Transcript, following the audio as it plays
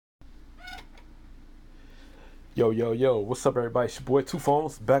Yo, what's up, everybody? It's your boy Two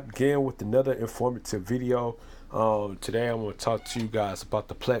Phones back again with another informative video. Today I'm going to talk to you guys about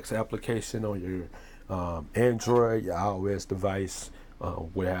the Plex application on your Android, your iOS device,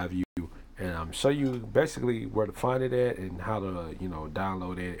 what have you, and I'm show you basically where to find it at and how to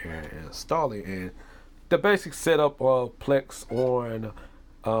download it and install it and the basic setup of Plex on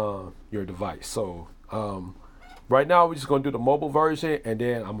your device. So right now, we're just going to do the mobile version, and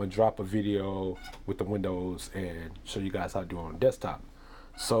then I'm going to drop a video with the Windows and show you guys how to do it on desktop.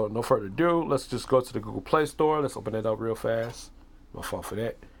 So, no further ado, let's just go to the Google Play Store. Let's open it up real fast. No fault for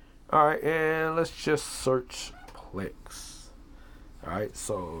that. All right, and let's just search Plex. All right,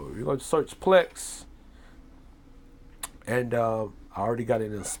 so you're going to search Plex, and I already got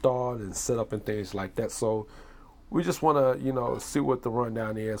it installed and set up and things like that. So, we just want to, see what the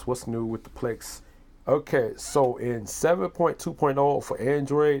rundown is, what's new with the Plex. Okay, so in 7.2.0 for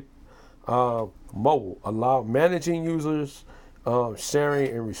Android, mobile, allow managing users,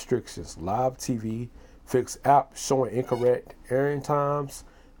 sharing and restrictions, live TV, fix app showing incorrect airing times.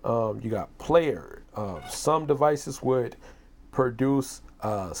 You got player. Some devices would produce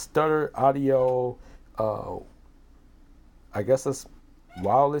stutter audio. I guess that's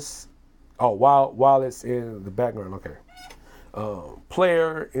wireless. Oh, while it's in the background. Okay.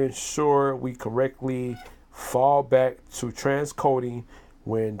 Player, ensure we correctly fall back to transcoding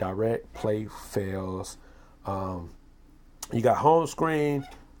when direct play fails. You got home screen,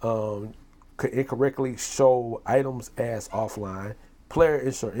 could incorrectly show items as offline. Player,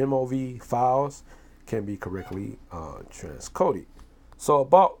 ensure MOV files can be correctly transcoded. So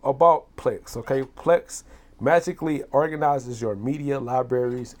about Plex, okay? Plex magically organizes your media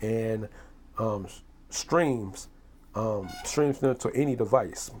libraries and streams them to any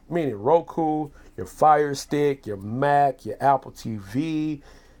device, meaning Roku, your Fire Stick, your Mac, your Apple TV,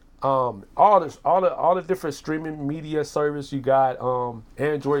 all the different streaming media service you got,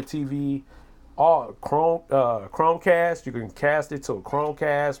 Android TV, all Chromecast. You can cast it to a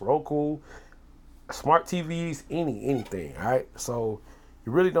Chromecast, Roku, smart TVs, anything. All right, so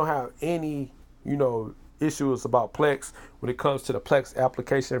you really don't have any issues about Plex when it comes to the Plex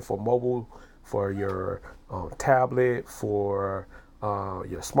application for mobile, for your tablet, for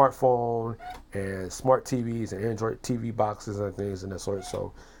your smartphone, and smart TVs and Android TV boxes and things and that sort.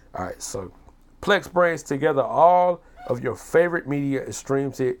 So, all right, so Plex brings together all of your favorite media and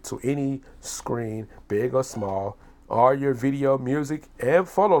streams it to any screen, big or small. All your video, music, and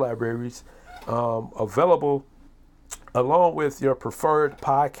photo libraries available along with your preferred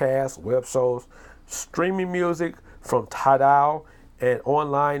podcasts, web shows, streaming music from Tidal, and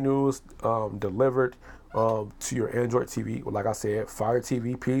online news delivered to your Android TV. Like I said, Fire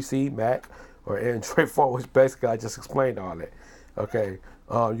TV, PC, Mac, or Android phone, which basically I just explained all that. Okay.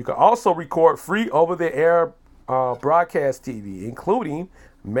 You can also record free over-the-air broadcast TV, including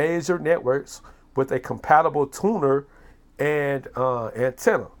major networks with a compatible tuner and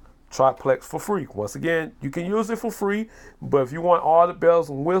antenna. Try Plex for free. Once again, you can use it for free, but if you want all the bells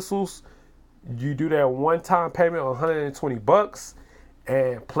and whistles, you do that one-time payment of $120,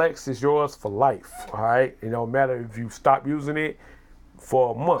 and Plex is yours for life. All right, it don't matter if you stop using it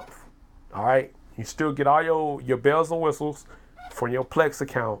for a month. All right, you still get all your bells and whistles for your Plex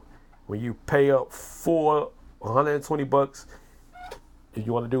account when you pay up for $120. If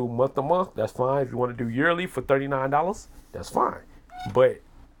you want to do month to month, that's fine. If you want to do yearly for $39, that's fine. But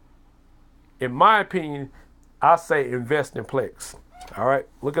in my opinion, I say invest in Plex. All right,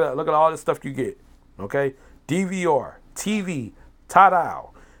 look at all the stuff you get. Okay, DVR, TV,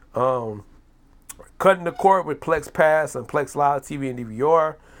 Tidal, cutting the cord with Plex Pass and Plex Live TV and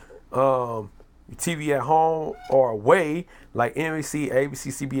DVR, TV at home or away like NBC,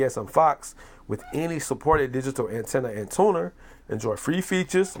 ABC, CBS, and Fox with any supported digital antenna and tuner. Enjoy free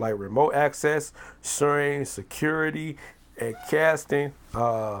features like remote access, sharing, security, and casting.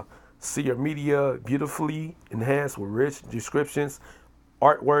 See your media beautifully enhanced with rich descriptions,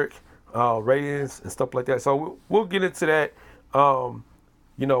 artwork, ratings, and stuff like that. So we'll get into that,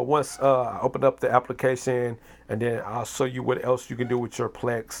 once I open up the application, and then I'll show you what else you can do with your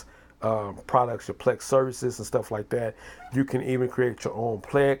Plex products, your Plex services, and stuff like that. You can even create your own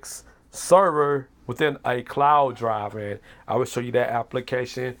Plex server within a cloud drive, and I will show you that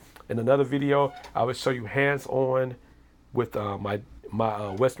application in another video. I will show you hands-on with my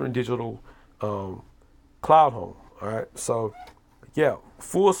Western Digital Cloud Home. All right, so yeah,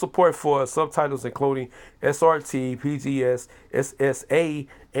 full support for subtitles including SRT, PGS, SSA,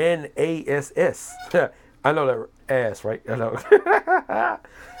 and ASS. I know that ass, right? I know.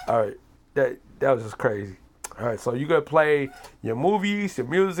 All right, that was just crazy. All right, so you gotta play your movies, your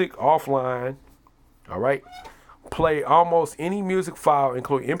music offline. All right. play almost any music file,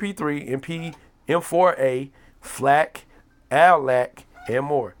 including MP3, MP, M4A, FLAC, ALAC, and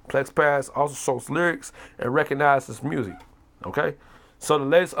more. Plex Pass also shows lyrics and recognizes music. Okay, so the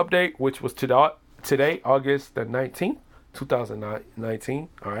latest update, which was today, August the 19th, 2019.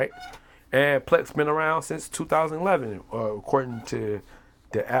 All right, and Plex been around since 2011, according to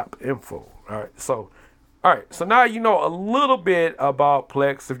the app info. All right, so now you know a little bit about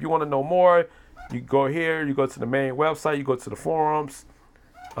Plex. If you want to know more, you go here, you go to the main website, you go to the forums,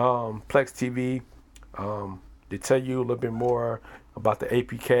 Plex TV. They tell you a little bit more about the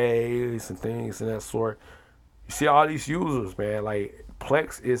APKs and things and that sort. You see all these users, man. Like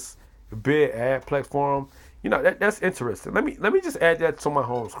Plex is a big ad Plex forum. You know that's interesting. Let me just add that to my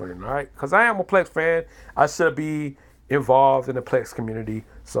home screen, all right? Because I am a Plex fan. I should be involved in the Plex community,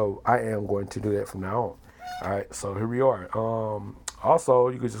 so I am going to do that from now on. All right, so here we are. Also,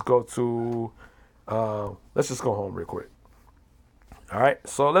 you could just go to. Let's just go home real quick. All right,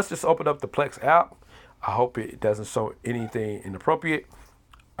 so let's just open up the Plex app. I hope it doesn't show anything inappropriate.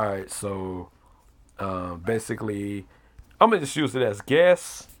 All right, so basically, I'm gonna just use it as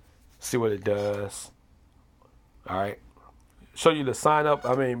guess, see what it does. All right, show you the sign up.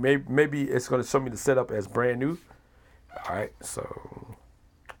 I mean, maybe it's gonna show me the setup as brand new. All right, so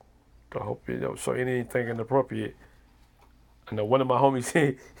I hope it don't show anything inappropriate. I know one of my homies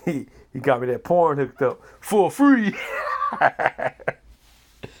he got me that porn hooked up for free.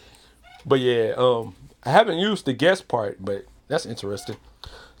 But yeah, I haven't used the guest part, but that's interesting.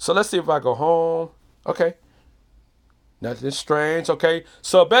 So let's see if I go home. Okay. Nothing strange. Okay.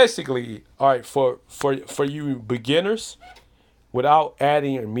 So basically, all right, for you beginners, without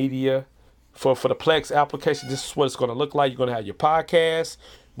adding your media, for the Plex application, this is what it's going to look like. You're going to have your podcast,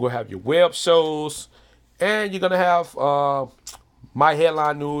 you're going to have your web shows, and you're going to have my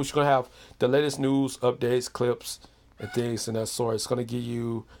headline news. You're going to have the latest news, updates, clips, and things and that sort. It's going to give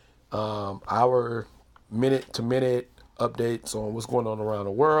you our minute-to-minute updates on what's going on around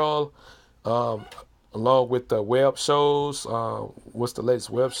the world, along with the web shows. What's the latest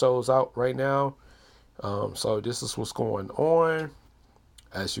web shows out right now? So this is what's going on,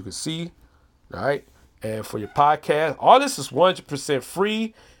 as you can see. All right, and for your podcast, all this is 100%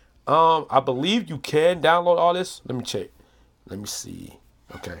 free. I believe you can download all this. Let me check. Let me see.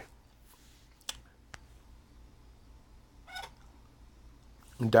 Okay.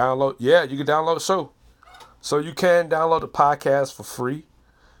 Download, yeah, you can download the show. So you can download the podcast for free.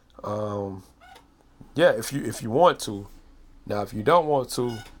 Yeah, if you want to. Now, if you don't want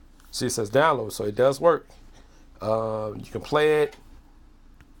to, see it says download, so it does work. You can play it.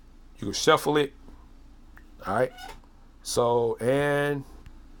 You can shuffle it. All right. So, and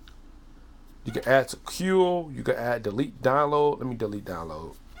you can add to queue. You can add delete download. Let me delete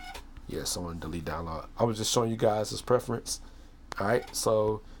download. Yeah, someone delete download. I was just showing you guys this preference. All right,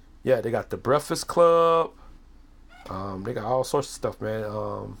 so yeah, they got the Breakfast Club. They got all sorts of stuff,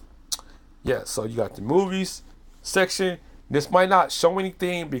 man. Yeah, so you got the movies section. This might not show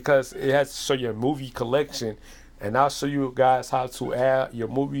anything because it has to show your movie collection, and I'll show you guys how to add your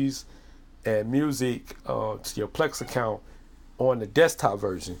movies and music to your Plex account on the desktop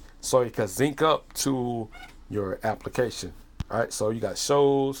version, so it can sync up to your application. All right, so you got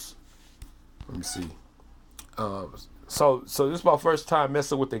shows. Let me see. So this is my first time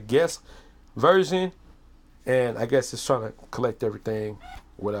messing with the guest version, and I guess it's trying to collect everything,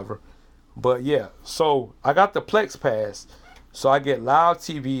 whatever. But yeah, so I got the Plex Pass, so I get live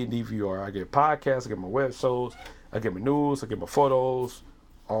TV and DVR, I get podcasts, I get my web shows, I get my news, I get my photos,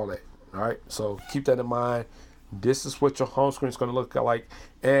 all that. All right, so keep that in mind. This is what your home screen is going to look like,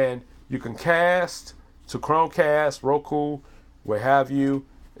 and you can cast to Chromecast, Roku, what have you.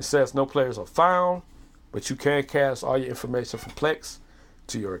 It says no players are found, but you can cast all your information from Plex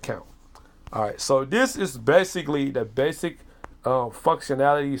to your account. All right, so this is basically the basic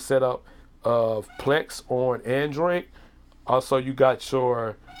functionality setup of Plex on Android. Also, you got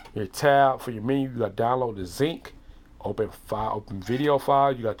your tab for your menu. You got download the Zinc, open video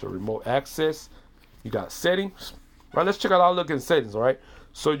file. You got the remote access. You got settings. Right, let's check out all looking settings. All right,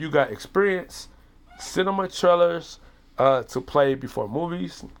 so you got experience, cinema trailers to play before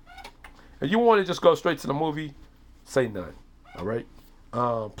movies. If you want to just go straight to the movie, say none. All right.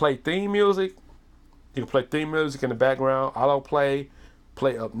 Play theme music. You can play theme music in the background. Auto play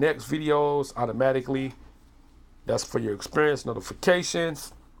up next videos automatically. That's for your experience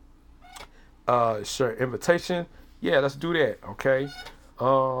notifications. Share invitation. Yeah, let's do that. Okay.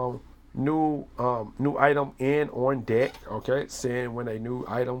 New item in on deck. Okay, saying when a new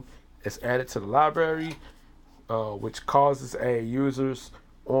item is added to the library, which causes a user's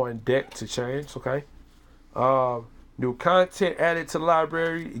on deck to change. Okay. New content added to the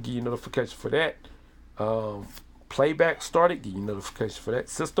library, it give you notification for that. Playback started, give you notification for that.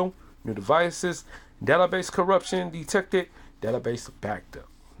 System, new devices, database corruption detected, database backed up.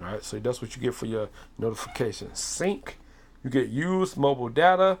 All right, so that's what you get for your notifications. Sync, you get used mobile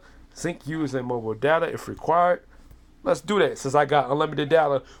data. Sync used and mobile data if required. Let's do that since I got unlimited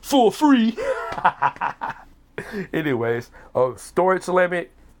data for free. Anyways, storage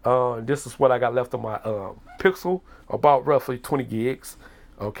limit. This is what I got left on my Pixel, about roughly 20 gigs.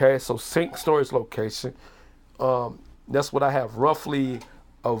 Okay, so sync storage location. That's what I have roughly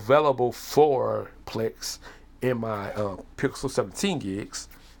available for Plex in my Pixel 17 gigs.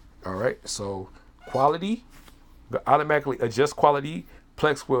 All right, so quality, automatically adjust quality.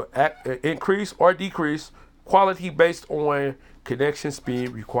 Plex will increase or decrease quality based on connection speed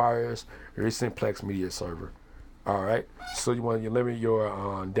requires recent Plex media server. All right, so you want to limit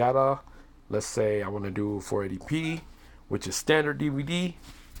your data. Let's say I want to do 480p, which is standard DVD.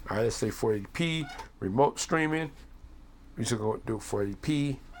 All right, let's say 480p remote streaming. We're just going to do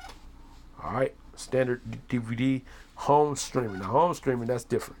 480p. All right, standard DVD home streaming. Now, home streaming, that's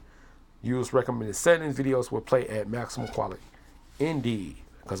different. Use recommended settings. Videos will play at maximum quality. Indeed,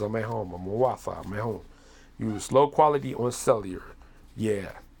 because I'm at home. I'm on Wi-Fi. I'm at home. Use low quality on cellular.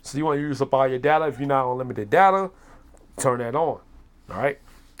 Yeah. So you want to use up all your data. If you're not on unlimited data, turn that on. All right.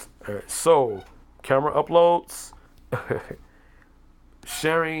 So camera uploads,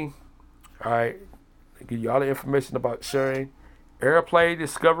 sharing. All right. Give you all the information about sharing. AirPlay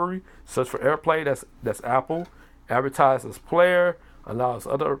discovery. Search for AirPlay. That's Apple. Advertise as player. Allows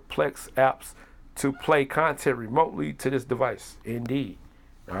other Plex apps to play content remotely to this device. Indeed.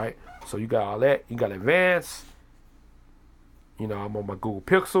 All right. So you got all that. You got advanced. You know, I'm on my Google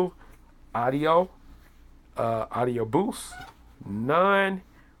Pixel. Audio. Audio boost. None.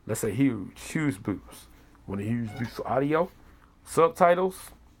 Let's say huge boost. Want a huge boost for audio. Subtitles.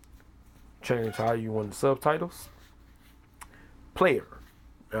 Change how you want the subtitles. Player.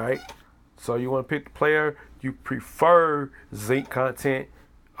 All right. So you want to pick the player. You prefer Zinc content.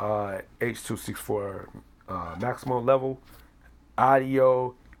 H.264 maximum level.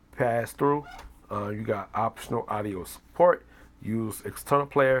 Audio pass through. You got optional audio support. Use external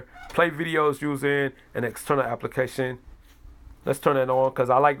player. Play videos using an external application. Let's turn that on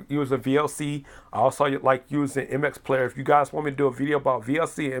because I like using VLC. I also like using MX Player. If you guys want me to do a video about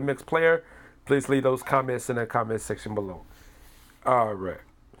VLC and MX Player, please leave those comments in the comment section below. All right.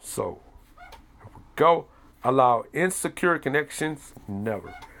 So, here we go. Allow insecure connections.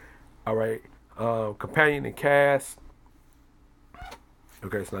 Never. All right. Companion and cast.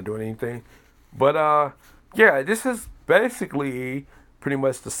 Okay, it's not doing anything. But, yeah, this is basically pretty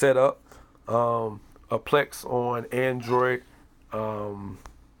much the setup. A Plex on Android. You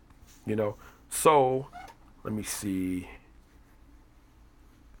know, so let me see.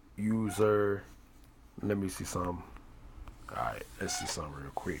 User. Let me see some. All right, let's see something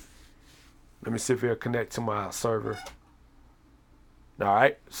real quick. Let me see if it'll connect to my server. All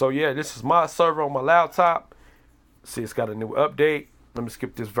right, so yeah, this is my server on my laptop. See, it's got a new update. Let me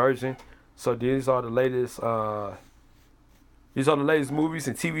skip this version. So these are the latest. These are the latest movies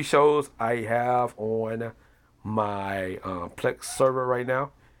and TV shows I have on my Plex server right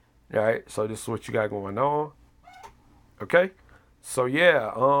now. All right, so this is what you got going on. Okay, so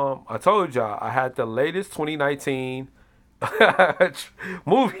yeah, I told y'all I had the latest 2019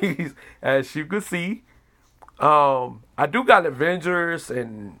 movies, as you can see. I do got Avengers,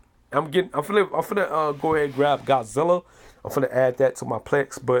 and I'm finna go ahead and grab Godzilla. I'm finna add that to my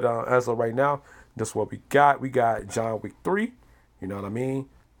Plex, but as of right now, this is what we got. We got John Wick 3. You know what I mean?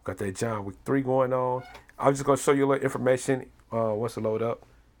 Got that John Wick 3 going on. I'm just gonna show you a little information once it load up.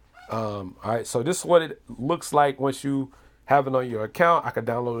 All right, so this is what it looks like once you have it on your account. I can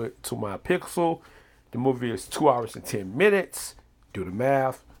download it to my Pixel. The movie is 2 hours and 10 minutes. Do the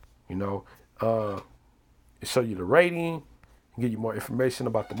math, you know. It show you the rating, give you more information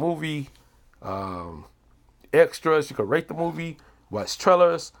about the movie. Extras, you can rate the movie, watch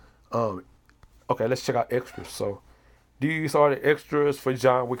trailers. Okay, let's check out extras. So these are the extras for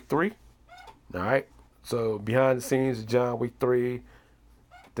John Wick 3. All right. So behind the scenes of John Wick 3,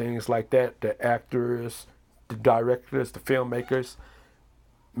 things like that, the actors, the directors, the filmmakers.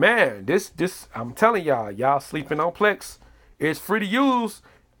 Man, this I'm telling y'all sleeping on Plex. It's free to use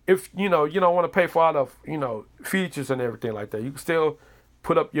if you don't want to pay for all the features and everything like that. You can still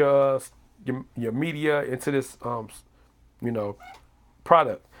put up your media into this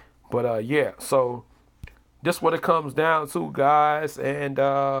product. But yeah, so this what it comes down to, guys, and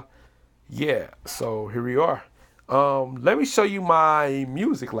yeah, so here we are. Let me show you my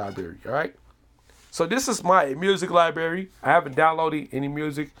music library, all right? So this is my music library. I haven't downloaded any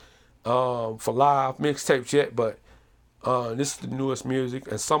music for live mixtapes yet, but this is the newest music,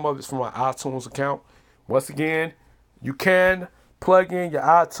 and some of it's from my iTunes account. Once again, you can plug in your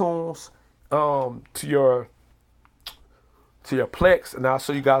iTunes to your Plex, and I'll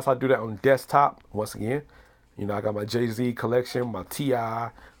show you guys how to do that on the desktop. Once again, you know, I got my Jay-Z collection, my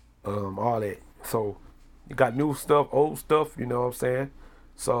T.I., all that. So you got new stuff, old stuff, you know what I'm saying?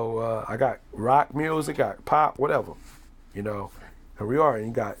 So I got rock music, got pop, whatever, you know. Here we are, and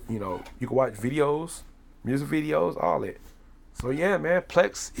you got, you know, you can watch videos, music videos, all that. So yeah, man,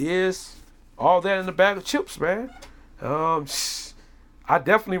 Plex is all that in the bag of chips, man. I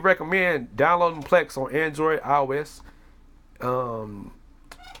definitely recommend downloading Plex on Android, iOS.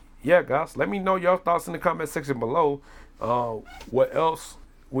 Yeah, guys, let me know your thoughts in the comment section below. What else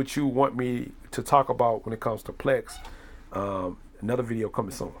would you want me to talk about when it comes to Plex? Another video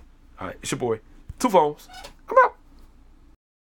coming soon. All right, it's your boy, Two Phones.